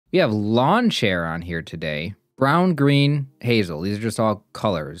We have lawn chair on here today. Brown, green, hazel. These are just all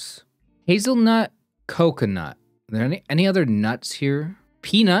colors. Hazelnut, coconut. Are there any other nuts here?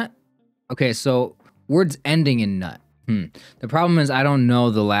 Peanut. Okay, so words ending in nut. The problem is I don't know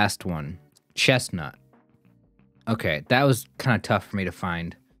the last one. Chestnut. Okay, that was kind of tough for me to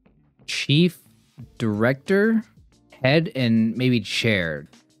find. Chief, director, head, and maybe chair.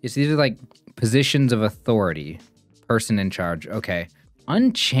 Yes, these are like positions of authority. Person in charge. Okay.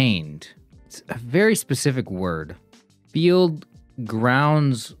 Unchained. It's a very specific word. Field,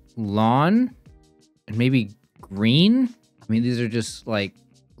 grounds, lawn, and maybe green. I mean, these are just like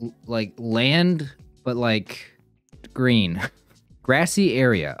land, but like green. Grassy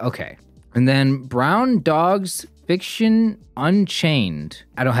area. Okay. And then brown dogs, fiction, unchained.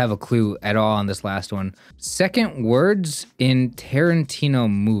 I don't have a clue at all on this last one. Second words in Tarantino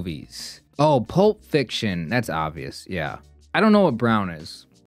movies. Oh, Pulp Fiction. That's obvious. Yeah. I don't know what brown is.